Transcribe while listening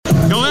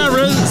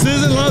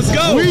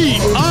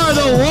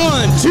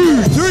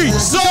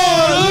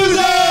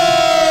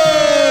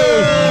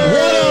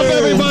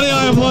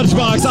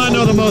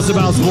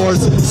about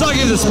sports, so I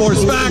give the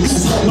sports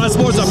facts, my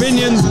sports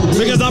opinions,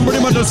 because I'm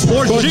pretty much a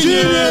sports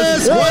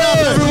genius. What up,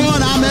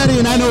 everyone? I'm Eddie,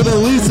 and I know the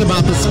least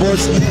about the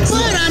sports,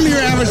 but I'm your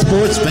average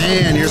sports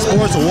fan, your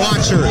sports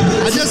watcher.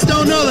 I just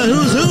don't know the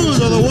who's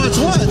or the what's.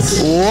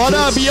 What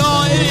up,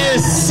 y'all? It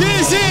is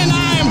Sizzin.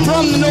 I am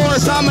from the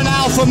north. I'm an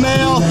alpha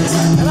male,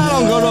 and I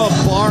don't go to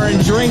a bar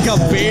and drink a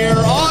beer.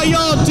 All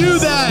y'all do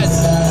that.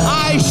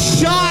 I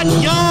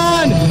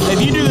shotgun.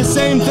 If you do the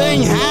same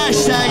thing,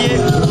 hashtag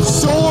it.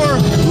 Sore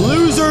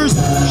losers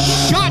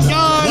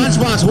shotgun.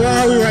 Lunchbox, where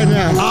are we right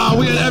now?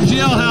 We at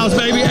FGL House,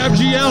 baby.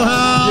 FGL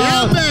House.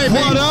 Yeah, baby.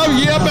 What up?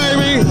 Yeah,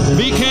 baby.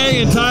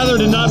 BK and Tyler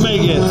did not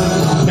make it.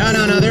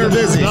 No, they were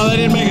busy. No, they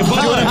didn't make it.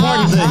 But Doing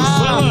important things.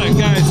 But look,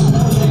 guys,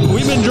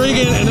 we've been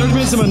drinking, and there's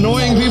been some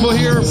annoying people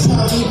here.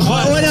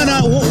 Wait,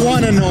 no,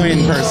 one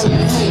annoying person.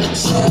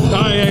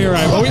 Oh, yeah, you're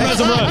right. But we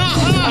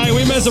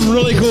met some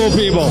really cool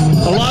people.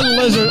 A lot of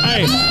lizards.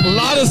 Hey, a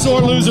lot of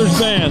sore losers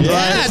fans,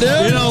 right? Yeah,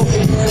 dude. You know,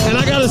 and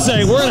I gotta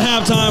say, we're at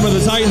halftime of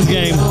the Titans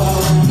game,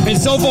 and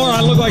so far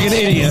I look like an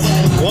idiot.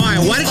 Why?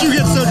 Why did you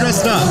get so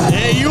dressed up?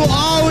 Hey, you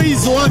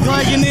always look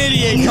like an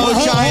idiot,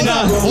 Coach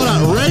China. Hold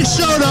on. Ray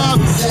showed up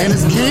in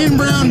his Kane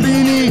Brown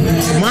beanie,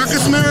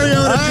 Marcus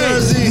Mariota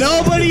jersey.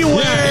 Nobody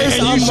wears.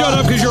 Yeah, and you shut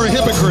up because you're a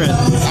hypocrite.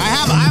 I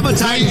have a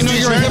Titans You know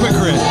you're a t-shirt.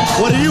 hypocrite.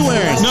 What are you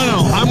wearing?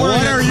 No, I'm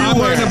wearing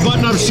a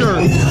button-up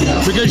shirt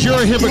because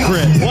you're a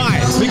hypocrite.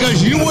 Why?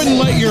 Because you wouldn't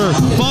let your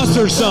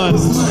foster son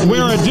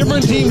wear a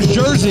different team's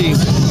jersey,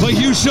 but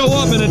you show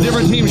up in a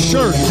different team's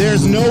shirt.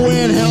 There's no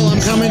way in hell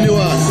I'm coming to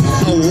a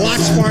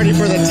watch party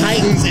for the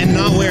Titans and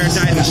not wear a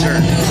Titans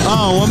shirt.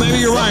 Oh, well, maybe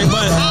you're right,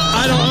 but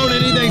I don't own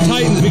anything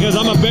Titans because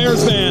I'm a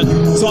Bears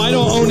fan, so I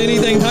don't own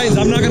anything Titans.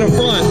 I'm not going to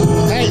front.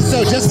 Hey,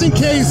 so just in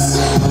case,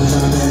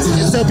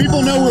 so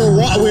people know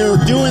we're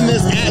doing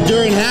this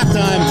during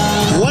halftime,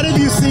 what have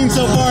you seen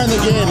so far in the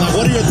game? Like,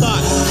 what are your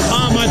thoughts?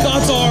 My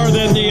thoughts are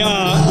that the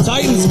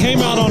Titans came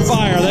out on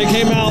fire. They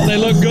came out, they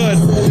looked good.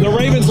 The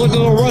Ravens looked a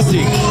little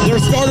rusty. Their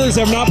starters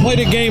have not played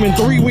a game in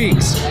 3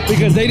 weeks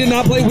because they did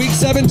not play week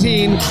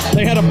 17.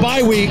 They had a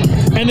bye week,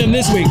 and then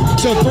this week.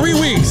 So 3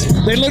 weeks,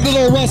 they looked a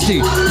little rusty.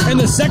 In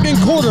the second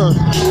quarter,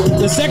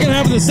 the second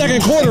half of the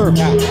second quarter,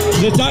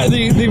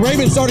 the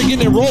Ravens started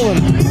getting it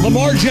rolling.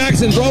 Lamar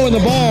Jackson throwing the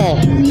ball.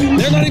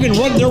 They're not even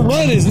running. The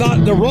run is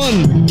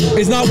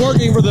not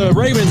working for the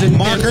Ravens. And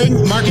Mark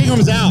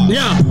Ingram's out.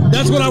 yeah,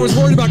 that's what I was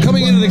worried about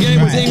coming into the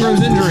game was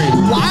Ingram's injury.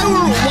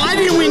 Why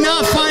did we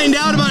not find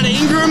out about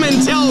Ingram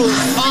until,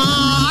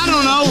 I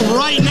don't know,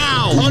 right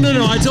now? Oh,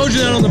 no, I told you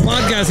that on the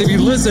podcast. If you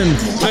listen,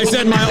 I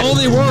said my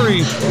only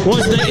worry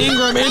was the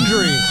Ingram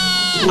injury.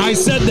 I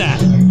said that.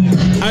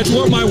 That's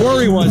what my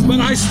worry was. But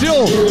I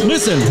still,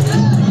 listen,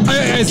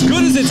 as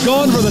good as it's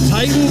gone for the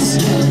Titans,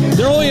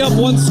 they're only up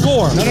 1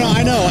 score. No,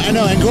 I know.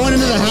 And going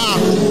into the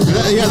half,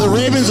 the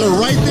Ravens are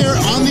right there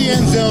on the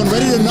end zone,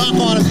 ready to knock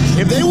on them.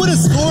 If they would have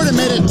scored and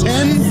made it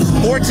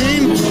 10,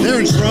 14, they're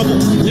in trouble.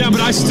 Yeah,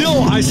 but I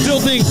still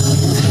think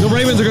the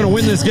Ravens are going to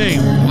win this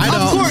game. I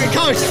know. Of course,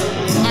 Coach.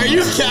 Are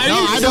you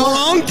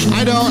drunk?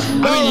 I don't.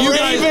 The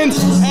Ravens,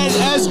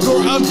 as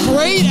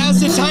great as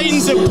the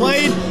Titans have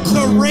played,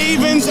 the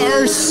Ravens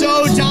are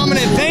so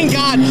dominant. Thank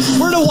God.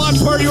 We're at a watch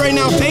party right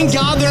now. Thank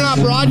God they're not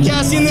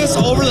broadcasting this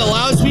over the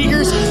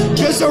loudspeakers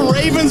because the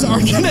Ravens are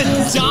going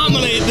to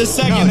dominate the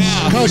second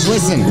half. Coach,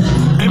 listen.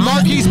 And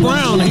Marquise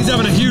Brown, he's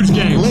having a huge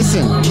game.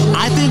 Listen,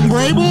 I think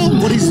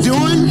Vrabel, what he's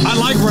doing, I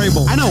like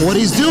Vrabel. I know what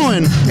he's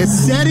doing is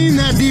setting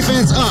that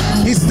defense up.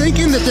 He's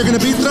thinking that they're going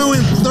to be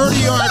throwing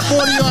 30-yard,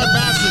 40-yard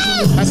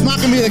passes. That's not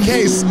going to be the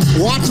case.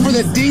 Watch for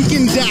the dink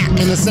and dak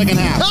in the second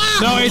half.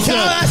 No, it's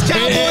that's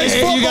Cowboys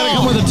football. you got to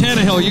come with a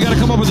Tannehill. You got to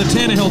come up with a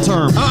Tannehill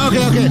term. Oh,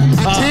 okay.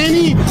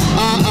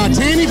 A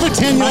tanny for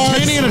 10 yards. A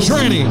tanny and a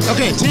tranny.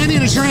 Okay,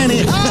 tanny and a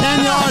tranny.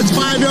 10 yards,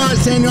 5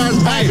 yards, 10 yards,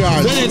 5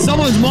 yards. Then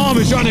someone's mom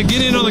is trying to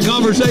get in on the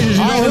conversations.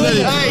 You know that.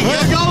 Hey,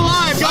 go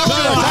live. Go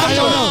live.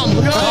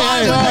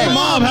 Hey,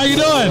 Mom, how you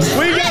doing?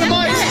 We got a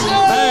mic.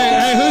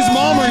 Hey, whose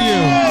mom are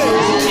you?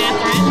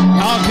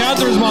 Oh,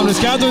 Catherine's mom. Does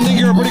Catherine think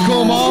you're a pretty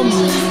cool mom?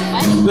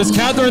 Does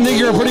Catherine think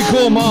you're a pretty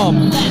cool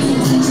mom?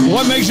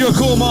 What makes you a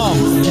cool mom?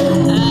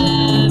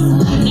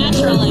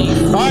 Naturally.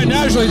 All right,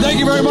 naturally. Thank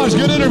you very much.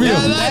 Good interview.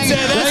 Yeah, that's it.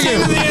 That's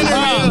Thank the you.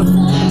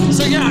 interview.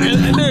 So yeah,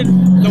 and dude,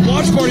 the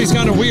watch party's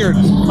kind of weird.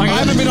 Like I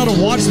haven't been able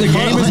to watch the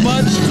game as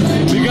much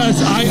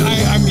because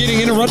I'm getting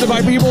interrupted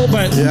by people.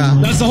 But Yeah.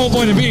 that's the whole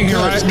point of being here,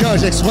 right?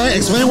 Coach,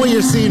 explain what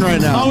you're seeing right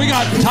now. Oh, we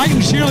got Titan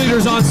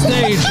cheerleaders on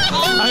stage.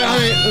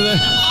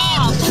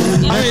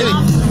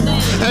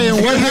 Hey,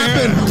 and what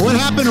happened? What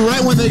happened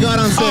right when they got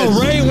on stage?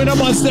 Oh, Ray went up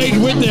on stage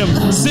with them.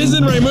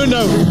 Sizzin,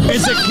 Raymundo, and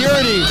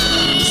security.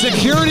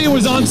 Security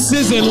was on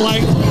Sizzin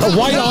like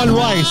white on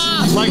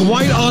rice. Like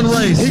white on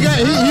rice.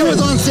 He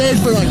was on stage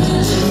for like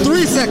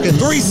 3 seconds.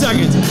 3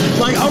 seconds.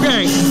 Like,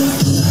 okay.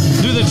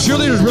 Do the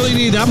cheerleaders really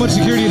need that much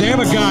security? They have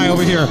a guy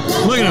over here.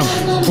 Look at him.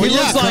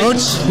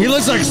 He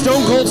looks like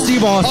Stone Cold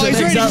Steve Austin. Oh,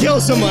 he's ready to kill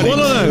somebody. Well,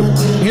 no.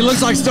 He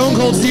looks like Stone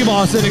Cold Steve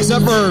Austin,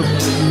 except for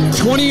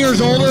 20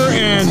 years older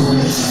and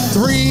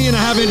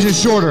 3.5 inches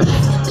shorter.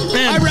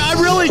 fan. I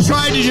really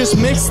tried to just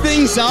mix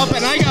things up,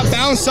 and I got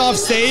bounced off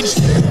stage.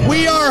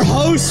 We are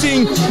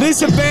hosting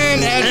this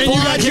event at And you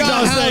got kicked Blodgett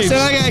off House, stage. and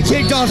I got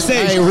kicked off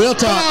stage. Hey, real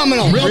talk.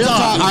 Phenomenal. Real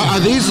talk. Are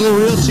these the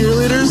real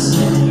cheerleaders?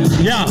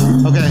 Yeah,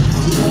 Okay.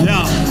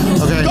 yeah.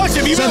 Okay. Coach,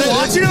 have you So been they-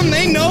 watching them?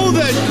 They know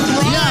the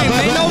crime.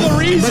 They know the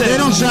reason. But they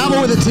don't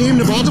travel with a team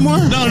to Baltimore?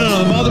 No,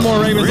 the Baltimore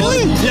Ravens.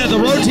 Really? Yeah, the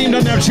road team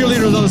doesn't have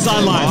cheerleaders on the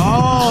sideline.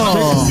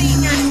 Oh.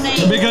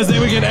 Because they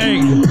would get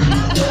egged.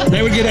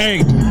 They would get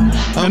egged.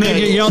 And they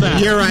get yelled at.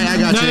 You're right. I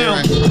got you. You're Now,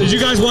 right. did you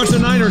guys watch the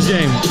Niners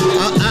game?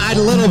 A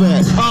little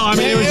bit. Oh, I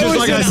mean, it was just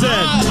like I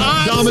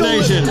said,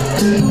 domination.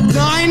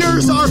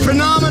 Niners are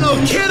phenomenal.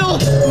 Kittle,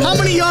 how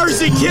many yards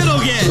did Kittle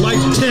get? Like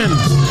 10.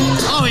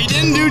 Oh, he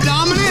didn't do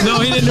dominant? No,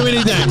 he didn't do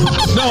anything.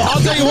 No,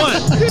 I'll tell you what.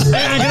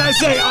 And can I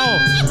say,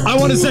 I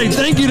want to say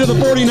thank you to the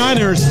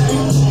 49ers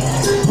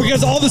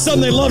because all of a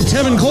sudden they love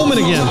Tevin Coleman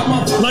again.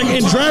 Like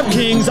in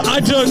DraftKings, I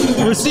took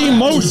Rasheem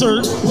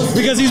Mostert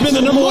because he's been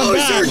the number one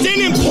back. Mostert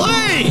didn't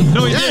play.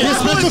 No, he Yeah, did. his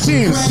special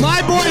teams.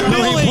 My boy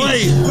No, he Billy.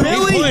 played.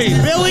 He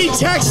played. Billy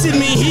texted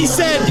me. He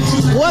said,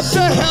 "What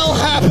the hell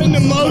happened to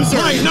Mostert?"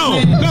 Right, no.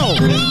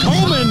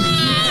 Coleman,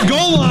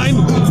 goal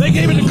line, they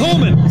gave it to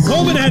Coleman.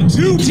 Coleman had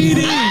 2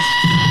 TDs.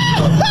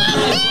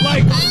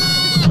 Like,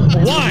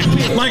 why?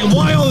 Like,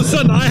 why all of a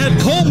sudden I had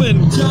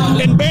Coleman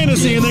in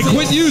fantasy and they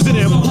quit using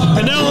him,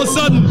 and now all of a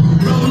sudden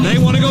they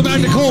want to go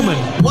back to Coleman.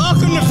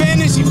 Welcome to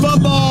fantasy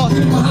football.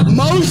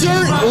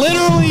 Mostert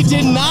literally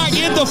did not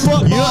get the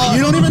football.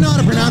 You don't even know how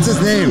to pronounce his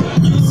name.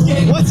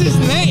 What's his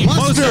name?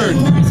 Mustard.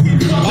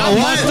 Not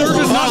mustard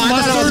is not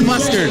I thought it was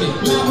mustard.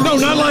 mustard. No,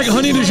 not like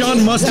Honey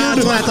Dijon mustard.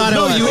 That's what I thought it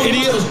no, was. you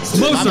idiot.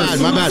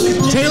 Mostert. My bad.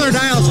 Taylor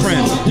Dial's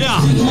friend.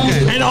 Yeah.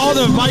 And all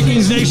the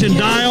Vikings Nation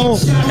Dial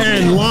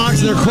and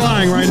Locks, they're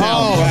crying right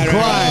now.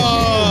 Crying.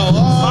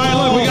 All right,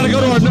 look, we got to go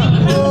to our...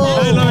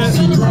 Hey,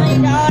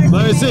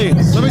 let me see.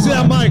 Let me see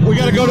that mic. We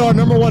got to go to our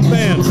number one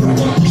fan.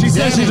 She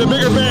says she's a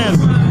bigger fan.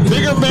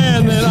 Bigger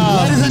fan than...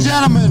 Ladies and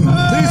gentlemen,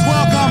 please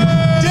welcome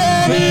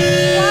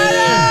Danny!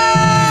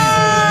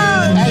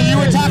 Hey, you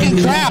were talking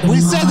crap. We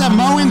said that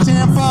Mo in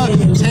Tampa,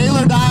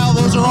 Taylor Dial,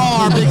 those are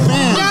all our big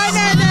fans. No.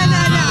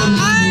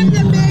 I'm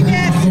the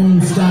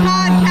biggest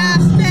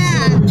podcast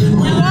fan.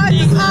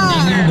 What's up?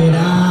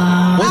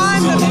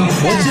 I'm the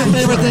biggest What's your fan.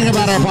 favorite thing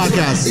about our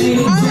podcast?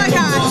 Oh my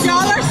gosh,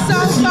 y'all are so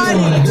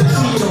funny.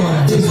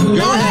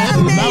 Go ahead.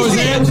 That was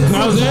it?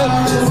 That was it?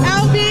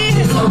 LB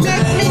makes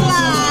me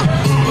laugh.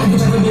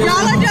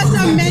 Y'all are just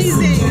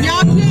amazing.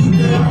 Y'all keep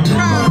me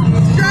from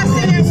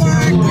stressing at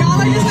work. Y'all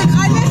are just like,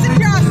 I listen to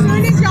y'all as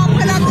soon as y'all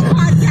put up the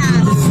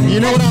podcast. You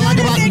know what I like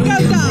As soon as it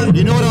about goes up.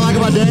 You know what I like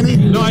about Danny?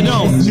 No, I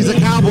know. She's a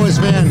Cowboys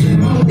fan.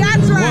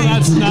 That's right.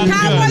 that's not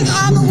Cowboys good.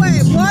 all the way.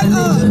 What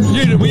up?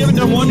 Dude, we haven't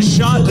done one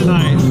shot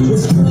tonight.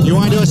 You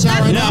want to do a shot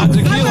right Yeah, now?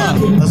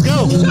 tequila. Let's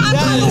go.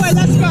 Shots all the way.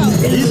 Let's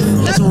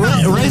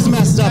go. Ray's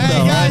messed up Hey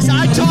though, guys,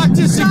 right? I talked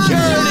to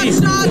security.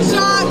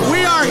 Shot.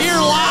 We are here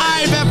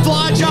live at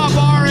Blodgett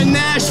Bar in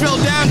Nashville,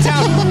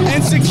 downtown,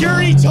 and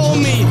security told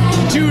me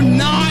do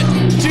not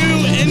do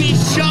any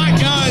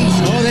shotguns.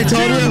 Oh, they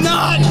told Do you?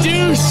 not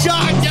do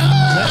shotguns.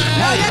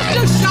 Let's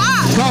do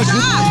shots. Coach,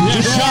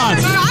 Yeah,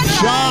 shots.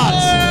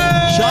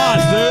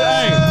 Shots, dude.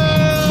 Hey.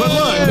 But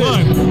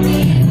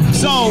look.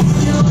 So,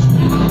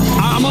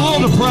 I'm a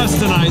little depressed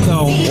tonight,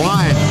 though.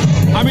 Why?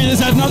 I mean, this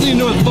has nothing to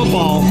do with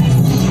football,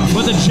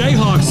 but the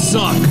Jayhawks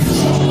suck.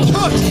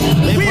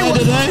 They We played were-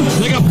 today?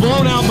 They got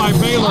blown out by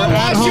Baylor I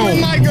at watched you and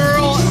home. my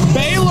girl.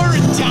 Baylor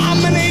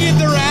dominated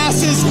their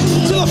asses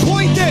to the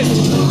point that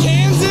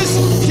Kansas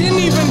didn't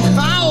even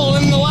foul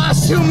in the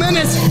last 2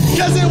 minutes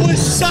because it was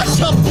such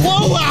a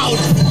blowout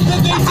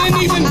that they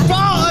didn't even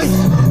foul.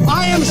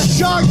 I am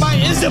shocked by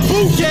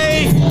Izabuke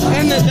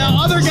and the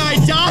other guy,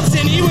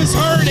 Dotson. He was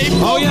hurt.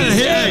 Oh, he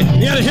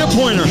had a hip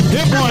pointer.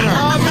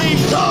 I mean,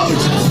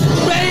 coach,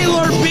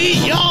 Baylor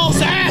beat y'all's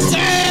asses.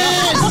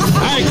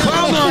 Hey,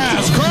 crown their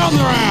ass. Crown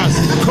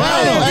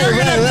them.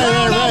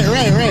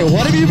 Ray,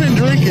 what have you been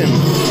drinking?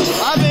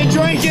 I've been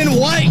drinking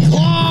White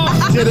Claw.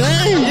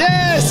 Today?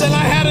 Yes, and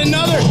I had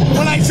another.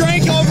 When I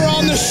drank over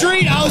on the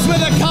street, I was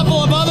with a couple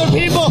of other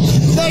people.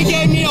 They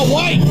gave me a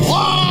White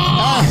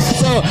Claw.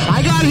 So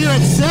I got here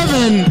at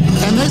 7,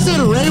 and they said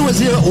Ray was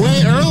here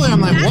way early.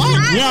 I'm like, what?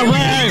 Yeah,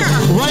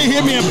 Ray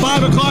hit me at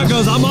 5 o'clock,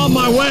 goes, I'm on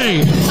my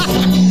way.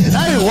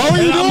 Hey, what were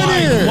you And I'm doing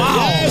like, here?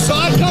 wow. Yeah, so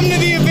I come to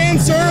the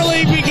events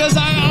early because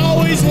I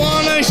always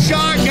want a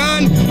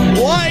shotgun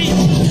White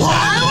Claw.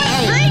 I was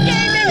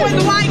pre-gaming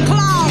with White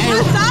Claw.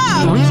 What's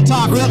up?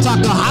 Real talk.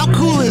 Though, how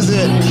cool is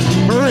it?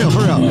 For real.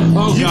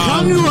 Oh, you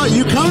God.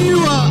 come to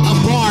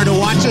a bar to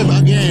watch a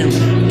game,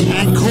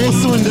 and Cole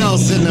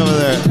Swindell's sitting over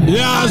there.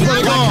 Yeah, that's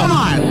pretty cool. Come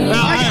on.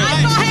 I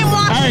saw him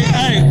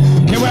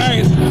walking.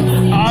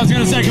 I was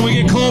going to say, can we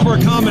get Cole for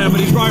a comment, but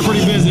he's probably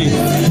pretty busy.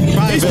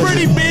 He's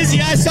pretty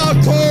busy. I saw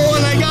Cole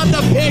and I got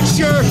the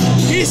picture.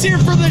 He's here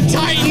for the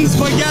Titans,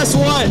 but guess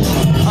what?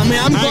 I mean,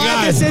 I'm Hey,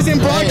 glad guys. this isn't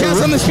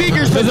broadcast on the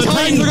speakers, but The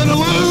Titans are going to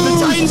lose.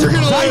 The Titans are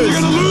going to lose. Titans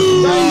are going to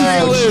lose. Titans are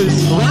going to lose.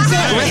 I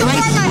heard it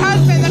before my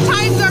husband. The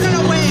Titans are going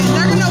to win.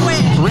 They're going to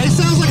win. Ray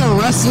sounds like a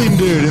wrestling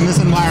dude in this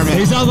environment.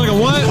 He sounds like a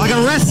what? Like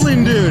a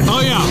wrestling dude. Oh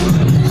yeah.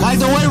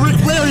 Like the way Ric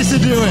Flair used to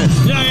do it.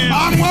 Yeah.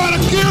 I'm going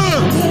to kill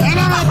him, and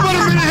I'm going to put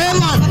him in a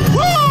headlock.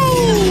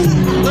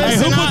 Woo! Hey,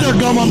 who put their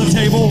gum on the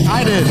table?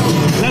 I did.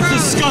 That's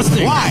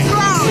disgusting. Why?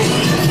 Gross.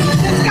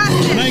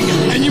 Disgusting. Thank you.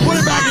 And you put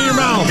it back in your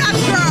mouth.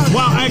 That's gross.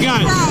 Wow, hey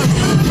guys,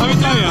 Gross. let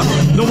me tell you,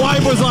 the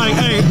wife was like,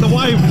 hey,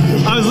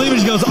 I was leaving,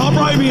 she goes, I'll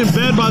probably be in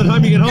bed by the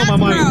time you get home. I'm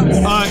like,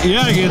 That's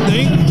yeah, you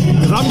think?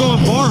 Because I'm going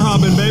bar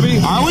hopping, baby.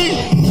 Are we?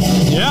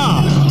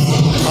 Yeah.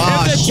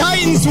 If the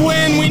Titans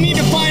win, we need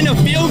to find a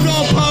field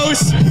goal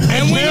post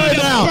and we Tear need it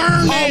to down.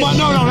 burn Oh, it. my,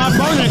 no, not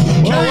burn it.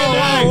 Carry it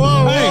down.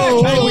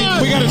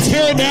 We got to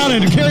tear it down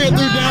and carry it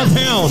through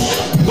downtown.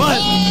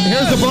 But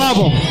here's the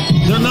problem.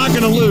 They're not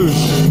going to lose.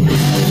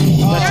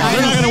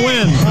 They're not going to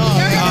win.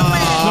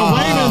 The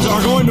Ravens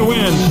are going to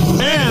win.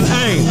 And,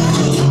 hey,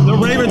 the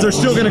Ravens are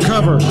still going to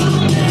cover.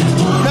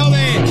 No,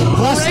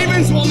 the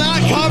Ravens will not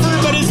cover,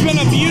 but it's been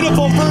a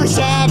beautiful first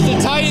half. The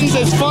Titans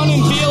is fun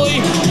and feely,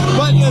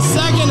 but in the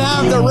second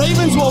half, the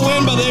Ravens will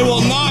win, but they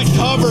will not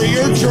cover.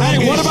 You're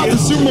Hey, what about the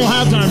Super Bowl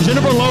halftime?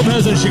 Jennifer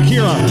Lopez and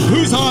Shakira.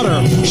 Who's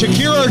hotter,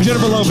 Shakira or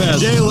Jennifer Lopez?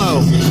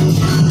 J-Lo.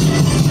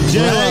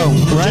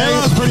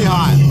 J-Lo's pretty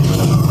hot.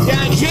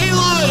 Yeah,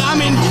 J-Lo, I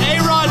mean,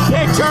 A-Rod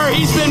picked her.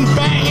 He's been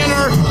banging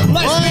her.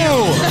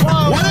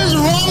 What is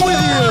wrong with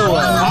you?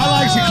 I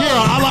like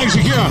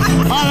Shakira.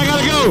 All right, I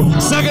gotta go.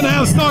 Second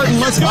half starting.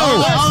 Let's go.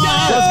 Let's go.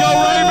 Let's go,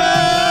 Ravens.